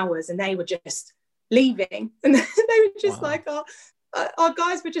the long hours, and they were just leaving. And they were just like, our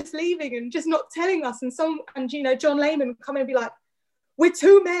guys were just leaving and just not telling us. And you know, John Lehman would come in and be like, we're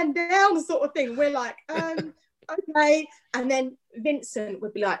 2 men down sort of thing. We're like, okay. And then Vincent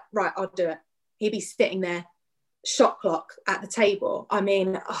would be like, right, I'll do it. He'd be sitting there, shot clock at the table. I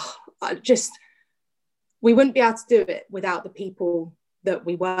mean, we wouldn't be able to do it without the people that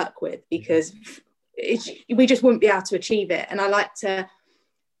we work with, because we just wouldn't be able to achieve it. And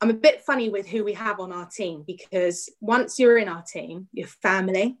I'm a bit funny with who we have on our team, because once you're in our team, your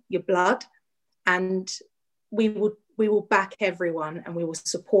family, your blood, and we will back everyone and we will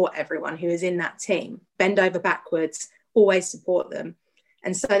support everyone who is in that team, bend over backwards, always support them.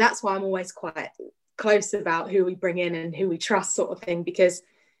 And so that's why I'm always quite close about who we bring in and who we trust, sort of thing, because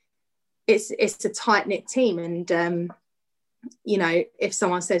it's a tight-knit team. And you know, if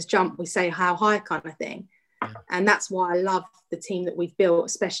someone says jump, we say how high, kind of thing. And that's why I love the team that we've built,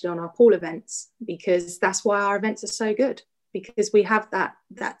 especially on our pool events, because that's why our events are so good, because we have that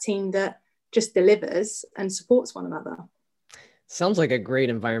team that just delivers and supports one another. Sounds like a great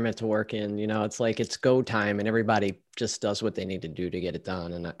environment to work in. You know, it's like it's go time and everybody just does what they need to do to get it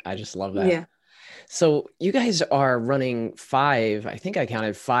done. And I just love that. Yeah. So you guys are running 5, I think I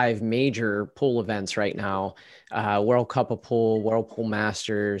counted 5 major pool events right now. World Cup of Pool, World Pool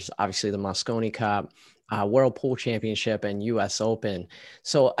Masters, obviously the Mosconi Cup, World Pool Championship, and US Open.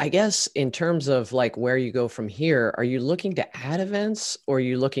 So I guess in terms of like where you go from here, are you looking to add events, or are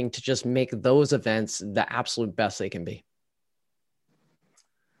you looking to just make those events the absolute best they can be?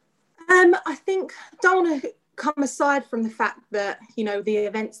 I think don't want to come aside from the fact that, you know, the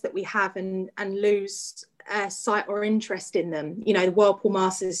events that we have and lose sight or interest in them. You know, the World Pool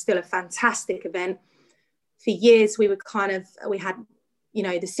Masters is still a fantastic event. For years we had, you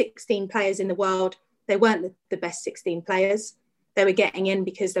know, the 16 players in the world. They weren't the best 16 players. They were getting in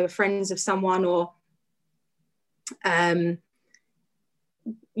because they were friends of someone, or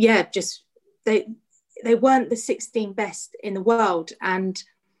just they weren't the 16 best in the world, and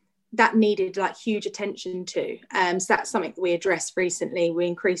that needed like huge attention to. So that's something that we addressed recently. We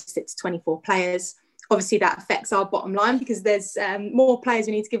increased it to 24 players. Obviously that affects our bottom line because there's more players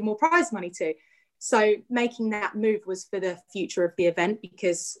we need to give more prize money to. So making that move was for the future of the event,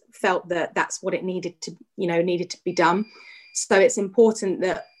 because felt that that's what it needed to be done. So it's important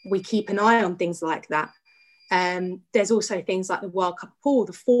that we keep an eye on things like that. There's also things like the World Cup Pool,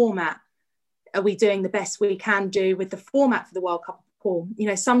 the format. Are we doing the best we can do with the format for the World Cup Pool? You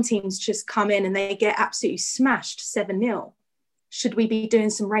know, some teams just come in and they get absolutely smashed 7-0. Should we be doing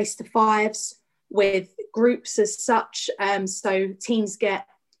some race to 5s with groups as such? So teams get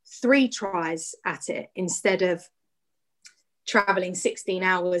 3 tries at it instead of traveling 16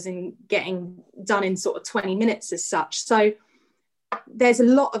 hours and getting done in sort of 20 minutes as such. So there's a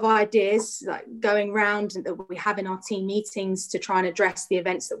lot of ideas like going around that we have in our team meetings to try and address the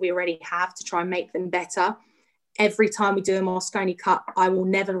events that we already have, to try and make them better. Every time we do a Mosconi Cup, I will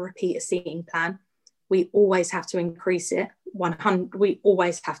never repeat a seating plan. We always have to increase it. 100. We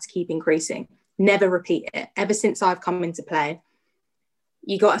always have to keep increasing. Never repeat it. Ever since I've come into play,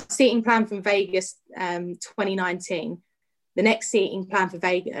 you got a seating plan from Vegas 2019. The next seating plan for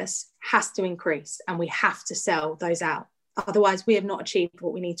Vegas has to increase, and we have to sell those out. Otherwise, we have not achieved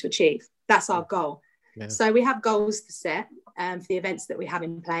what we need to achieve. That's our goal. Yeah. So we have goals to set for the events that we have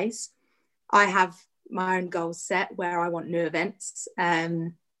in place. I have my own goals set where I want new events.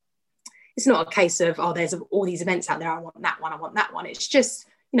 It's not a case of, there's all these events out there, I want that one. It's just,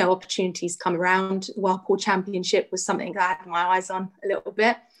 you know, opportunities come around. World Pool Championship was something I had my eyes on a little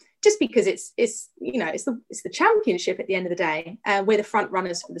bit, just because it's the championship at the end of the day. We're the front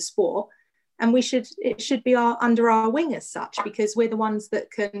runners for the sport, and it should be under our wing as such, because we're the ones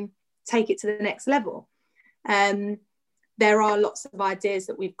that can take it to the next level. There are lots of ideas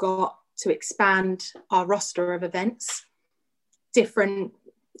that we've got to expand our roster of events, different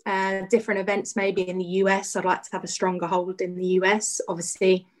events maybe in the US. I'd like to have a stronger hold in the US.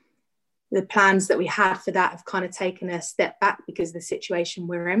 Obviously, the plans that we had for that have kind of taken a step back because of the situation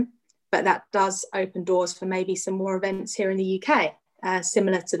we're in, but that does open doors for maybe some more events here in the UK,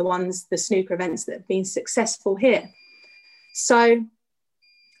 similar to the snooker events that have been successful here. So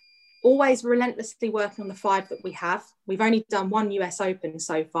always relentlessly working on the 5 that we have. We've only done 1 US Open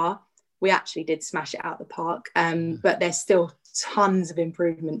so far. We actually did smash it out of the park, but there's still tons of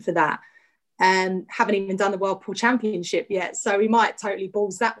improvement for that. Haven't even done the World Pool Championship yet, so we might totally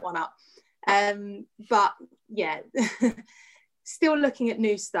balls that one up. But yeah, still looking at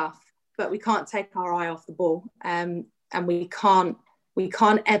new stuff, but we can't take our eye off the ball, and we can't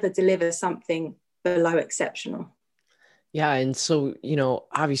ever deliver something below exceptional. Yeah. And so, you know,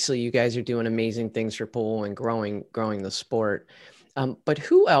 obviously you guys are doing amazing things for pool and growing the sport. But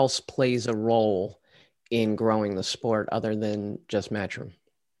who else plays a role in growing the sport other than just Matchroom?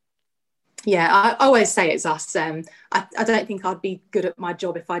 Yeah, I always say it's us. I don't think I'd be good at my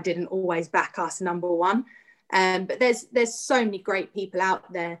job if I didn't always back us number one. But there's so many great people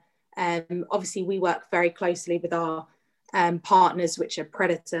out there. Obviously, we work very closely with our partners, which are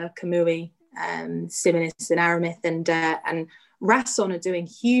Predator, Kamui, Simonis and Aramith, and Rasson are doing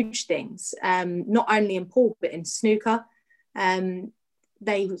huge things, not only in pool, but in snooker.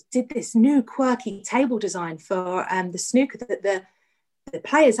 They did this new quirky table design for the snooker that the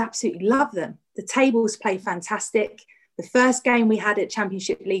players absolutely love them. The tables play fantastic. The first game we had at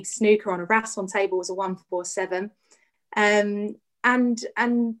Championship League snooker on a Rasson table was a 147. And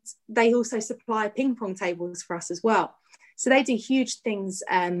they also supply ping pong tables for us as well. So they do huge things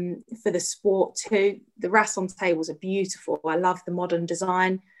for the sport too. The Rasson tables are beautiful. I love the modern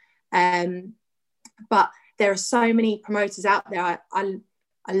design. But there are so many promoters out there. I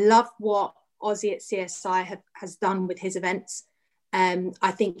love what Ozzy at CSI has done with his events.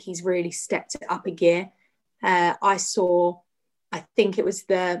 I think he's really stepped it up a gear. I think it was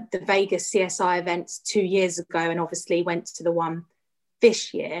the Vegas CSI events 2 years ago, and obviously went to the one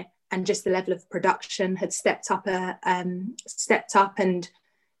this year, and just the level of production had stepped up, and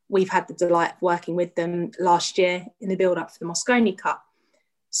we've had the delight of working with them last year in the build up for the Mosconi Cup.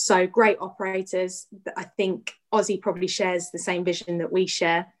 So great operators. I think Ozzy probably shares the same vision that we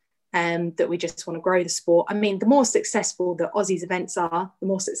share, that we just want to grow the sport. I mean, the more successful that Ozzy's events are, the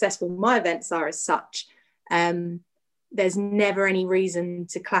more successful my events are as such. There's never any reason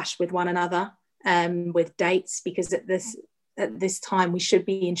to clash with one another with dates, because at this time we should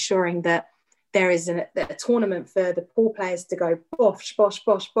be ensuring that there is a tournament for the pool players to go bosh, bosh,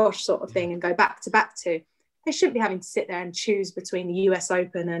 bosh, bosh sort of thing and go back to back to. They shouldn't be having to sit there and choose between the US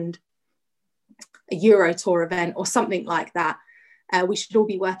Open and a Euro Tour event or something like that. We should all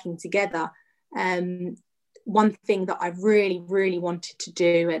be working together. One thing that I really, really wanted to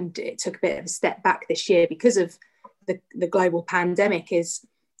do, and it took a bit of a step back this year because of the global pandemic, is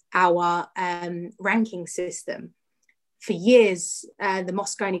our ranking system. For years, the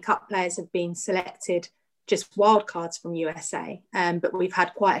Mosconi Cup players have been selected just wildcards from USA, but we've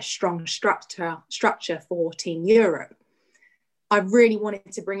had quite a strong structure for Team Europe. I really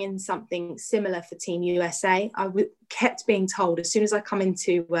wanted to bring in something similar for Team USA. Kept being told as soon as I come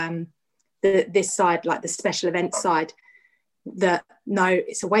into this side, like the special event side, that no,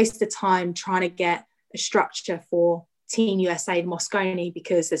 it's a waste of time trying to get a structure for Team USA Mosconi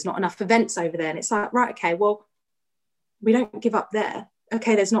because there's not enough events over there. And it's like, right, okay, well, we don't give up there.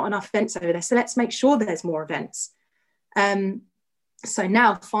 Okay, there's not enough events over there, so let's make sure there's more events. So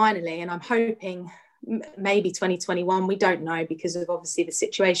now finally, and I'm hoping maybe 2021, we don't know because of obviously the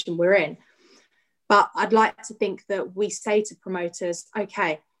situation we're in, but I'd like to think that we say to promoters,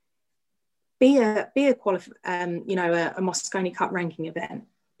 okay, be a Mosconi Cup ranking event,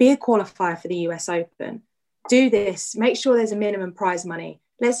 be a qualifier for the US Open, do this, make sure there's a minimum prize money.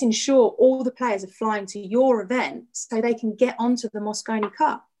 Let's ensure all the players are flying to your event so they can get onto the Mosconi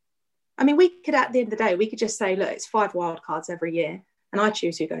Cup. I mean, we could, at the end of the day, we could just say, look, it's 5 wildcards every year and I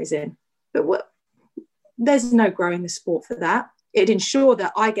choose who goes in. But there's no growing the sport for that. It'd ensure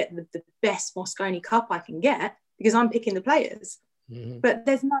that I get the best Mosconi Cup I can get because I'm picking the players. Mm-hmm. But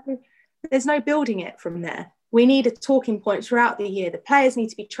there's no building it from there. We need a talking point throughout the year. The players need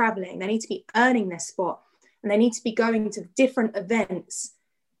to be traveling. They need to be earning their spot, and they need to be going to different events,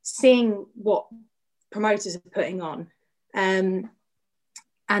 seeing what promoters are putting on. And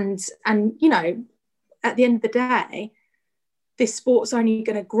you know, at the end of the day, this sport's only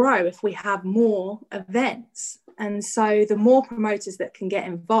going to grow if we have more events. And so the more promoters that can get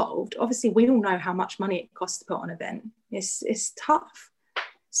involved, obviously we all know how much money it costs to put on an event. It's tough.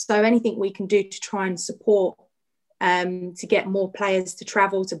 So anything we can do to try and support, to get more players to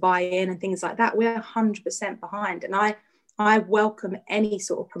travel, to buy in and things like that, we're 100% behind. And I welcome any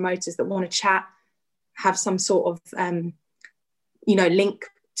sort of promoters that want to chat, have some sort of, link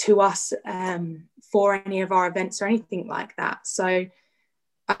to us for any of our events or anything like that. So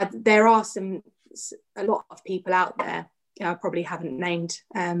there are a lot of people out there, I probably haven't named,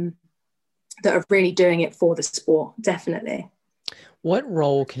 that are really doing it for the sport, definitely. What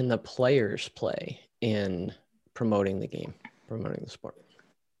role can the players play in promoting the game, promoting the sport?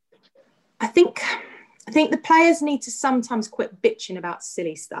 I think the players need to sometimes quit bitching about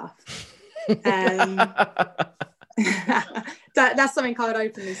silly stuff. That's something I would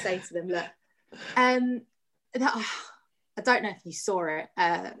openly say to them. Look, I don't know if you saw it,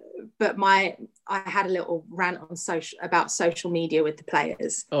 but I had a little rant on about social media with the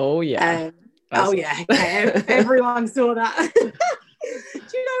players. Oh yeah. Okay. Everyone saw that.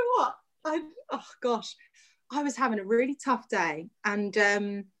 Do you know what? oh gosh, I was having a really tough day, and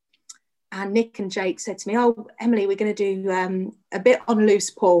Nick and Jake said to me, "Oh, Emily, we're going to do a bit on loose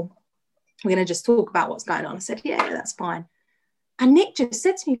pull. We're going to just talk about what's going on." I said, "Yeah, that's fine." And Nick just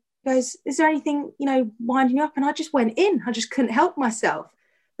said to me, he goes, "Is there anything, winding you up?" And I just went in. I just couldn't help myself.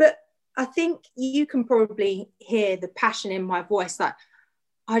 But I think you can probably hear the passion in my voice. Like,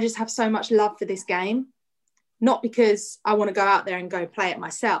 I just have so much love for this game, not because I want to go out there and go play it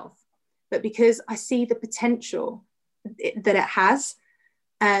myself, but because I see the potential that it has.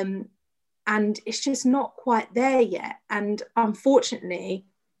 And it's just not quite there yet. And unfortunately,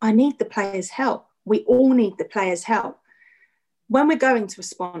 I need the players' help. We all need the players' help. When we're going to a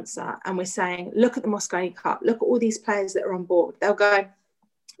sponsor and we're saying, look at the Mosconi Cup, look at all these players that are on board, they'll go,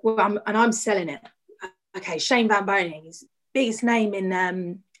 well, I'm selling it. Okay, Shane Van Boening is biggest name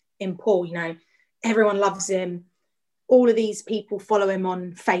in pool, everyone loves him. All of these people follow him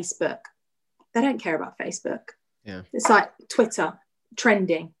on Facebook. They don't care about Facebook. Yeah. It's like Twitter,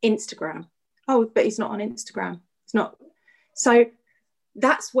 trending, Instagram. Oh, but he's not on Instagram. It's not. So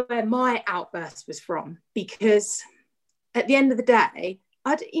that's where my outburst was from, because at the end of the day,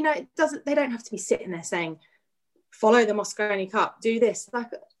 they don't have to be sitting there saying, follow the Mosconi Cup, do this. Like,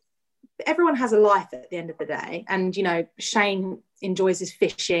 everyone has a life at the end of the day. And, Shane enjoys his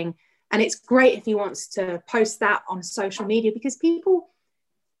fishing, and it's great if he wants to post that on social media, because people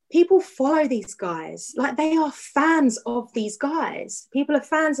follow these guys. Like, they are fans of these guys. People are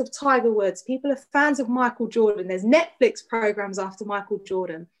fans of Tiger Woods. People are fans of Michael Jordan. There's Netflix programs after Michael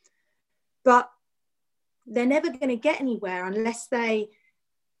Jordan. But they're never going to get anywhere unless they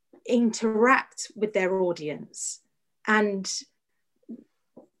interact with their audience. And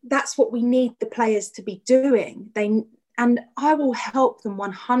that's what we need the players to be doing. And I will help them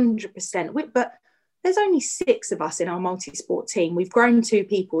 100%. But there's only 6 of us in our multi-sport team. We've grown 2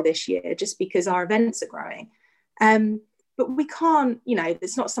 people this year just because our events are growing. But we can't,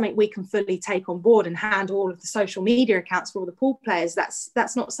 it's not something we can fully take on board and handle all of the social media accounts for all the pool players.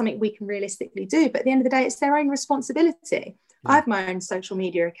 That's not something we can realistically do. But at the end of the day, it's their own responsibility. Yeah. I have my own social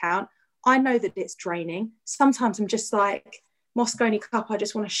media account. I know that it's draining. Sometimes I'm just like, Mosconi Cup, I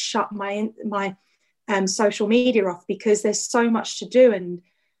just want to shut my social media off, because there's so much to do. And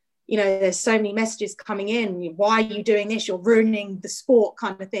there's so many messages coming in. Why are you doing this? You're ruining the sport,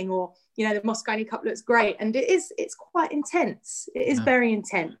 kind of thing. Or, the Mosconi Cup looks great. And it's quite intense. It is very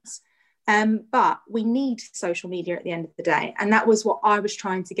intense. But we need social media at the end of the day. And that was what I was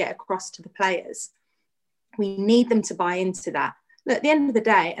trying to get across to the players. We need them to buy into that. Look, at the end of the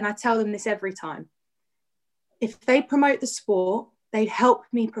day, and I tell them this every time, if they promote the sport, they help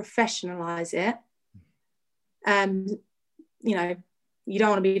me professionalize it. You don't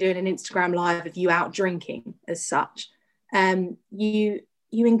want to be doing an Instagram live of you out drinking as such.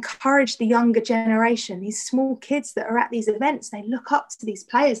 You encourage the younger generation, these small kids that are at these events. They look up to these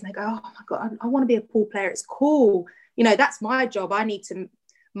players and they go, oh my God, I want to be a pool player. It's cool. That's my job. I need to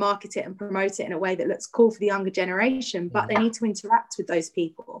market it and promote it in a way that looks cool for the younger generation, but they need to interact with those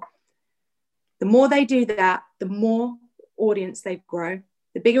people. The more they do that, the more audience they grow.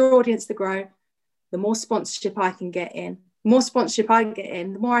 The bigger audience they grow, the more sponsorship I can get in. The more sponsorship I get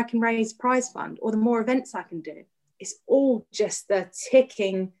in, the more I can raise prize fund, or the more events I can do. It's all just the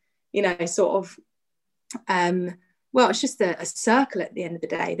ticking, it's just a circle at the end of the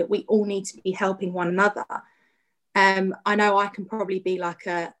day that we all need to be helping one another. I know I can probably be like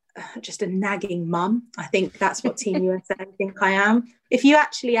just a nagging mum. I think that's what Team USA think I am. If you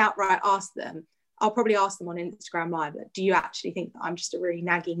actually outright ask them, I'll probably ask them on Instagram Live, do you actually think that I'm just a really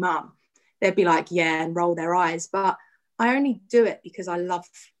naggy mum? They'd be like, yeah, and roll their eyes. But I only do it because I love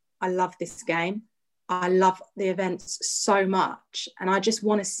this game. I love the events so much. And I just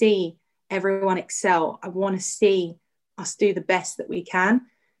want to see everyone excel. I want to see us do the best that we can.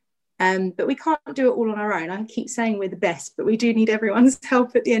 But we can't do it all on our own. I keep saying we're the best, but we do need everyone's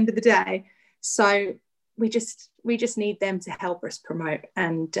help at the end of the day. So we just need them to help us promote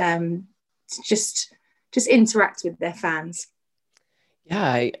and just interact with their fans.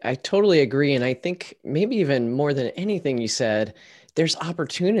 Yeah, I totally agree. And I think maybe even more than anything you said, there's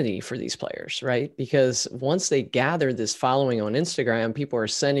opportunity for these players, right? Because once they gather this following on Instagram, people are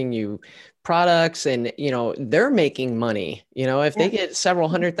sending you products and, they're making money. If they get several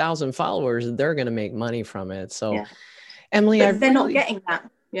 100,000 followers, they're going to make money from it. So, Emily, they're not getting that.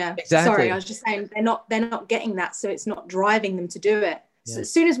 Yeah, exactly. Sorry, I was just saying they're not getting that. So it's not driving them to do it. Yeah. So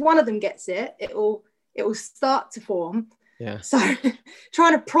as soon as one of them gets it, it will start to form. Yeah. So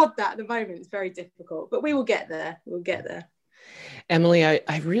trying to prod that at the moment is very difficult, but we will get there. We'll get there. Emily,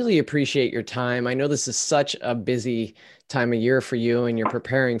 I really appreciate your time. I know this is such a busy time of year for you, and you're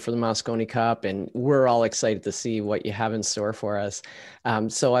preparing for the Mosconi Cup, and we're all excited to see what you have in store for us.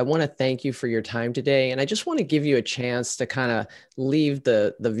 So I want to thank you for your time today, and I just want to give you a chance to kind of leave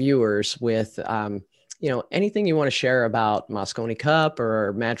the viewers with, anything you want to share about Mosconi Cup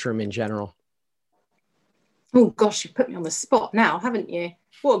or Matchroom in general. Oh gosh, you put me on the spot now, haven't you?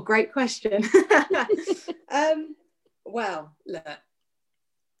 What a great question. Well, look,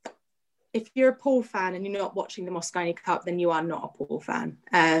 if you're a pool fan and you're not watching the Mosconi Cup, then you are not a pool fan.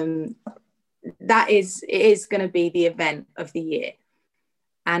 It is going to be the event of the year.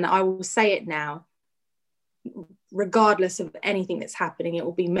 And I will say it now, regardless of anything that's happening, it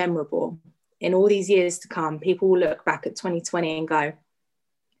will be memorable. In all these years to come, people will look back at 2020 and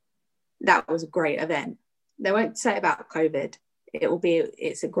that was a great event. They won't say about COVID.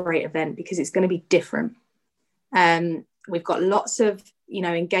 It's a great event because it's going to be different. We've got lots of,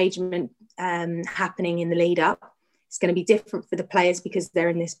 engagement happening in the lead up. It's going to be different for the players because they're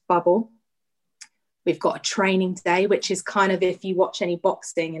in this bubble. We've got a training day, which is kind of, if you watch any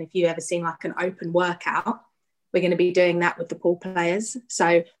boxing and if you've ever seen like an open workout, we're going to be doing that with the pool players.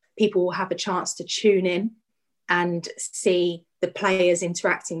 So people will have a chance to tune in and see the players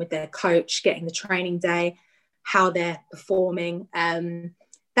interacting with their coach, getting the training day, how they're performing.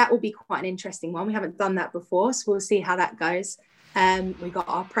 That will be quite an interesting one. We haven't done that before, so we'll see how that goes. We got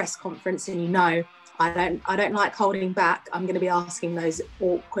our press conference, and I don't like holding back. I'm going to be asking those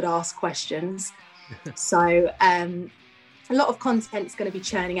awkward ask questions. So a lot of content's going to be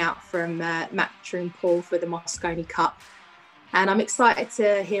churning out from Matchroom Pool for the Mosconi Cup. And I'm excited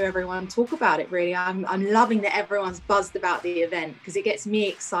to hear everyone talk about it, really. I'm loving that everyone's buzzed about the event because it gets me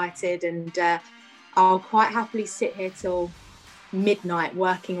excited, and I'll quite happily sit here till midnight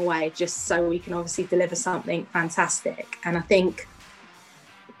working away just so we can obviously deliver something fantastic. And I think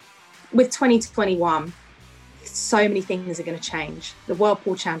with 2021, so many things are going to change. The World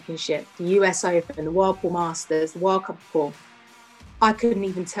Pool Championship, the US Open, the World Pool Masters, the World Cup Pool. I couldn't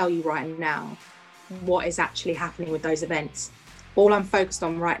even tell you right now what is actually happening with those events. All I'm focused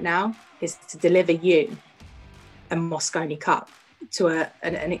on right now is to deliver you a Mosconi Cup to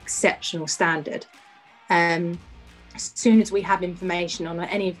an exceptional standard. As soon as we have information on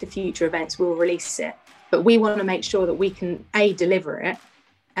any of the future events, we'll release it. But we want to make sure that we can, A, deliver it,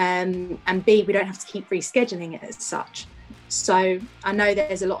 and B, we don't have to keep rescheduling it as such. So I know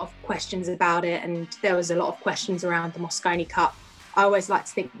there's a lot of questions about it, and there was a lot of questions around the Mosconi Cup. I always like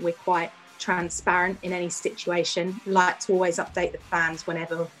to think we're quite transparent in any situation, like to always update the fans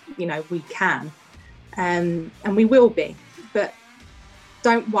whenever, we can. And we will be, but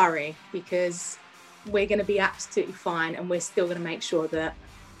don't worry, because we're going to be absolutely fine, and we're still going to make sure that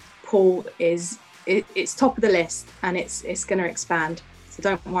pool it's top of the list, and it's going to expand. So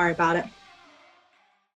don't worry about it.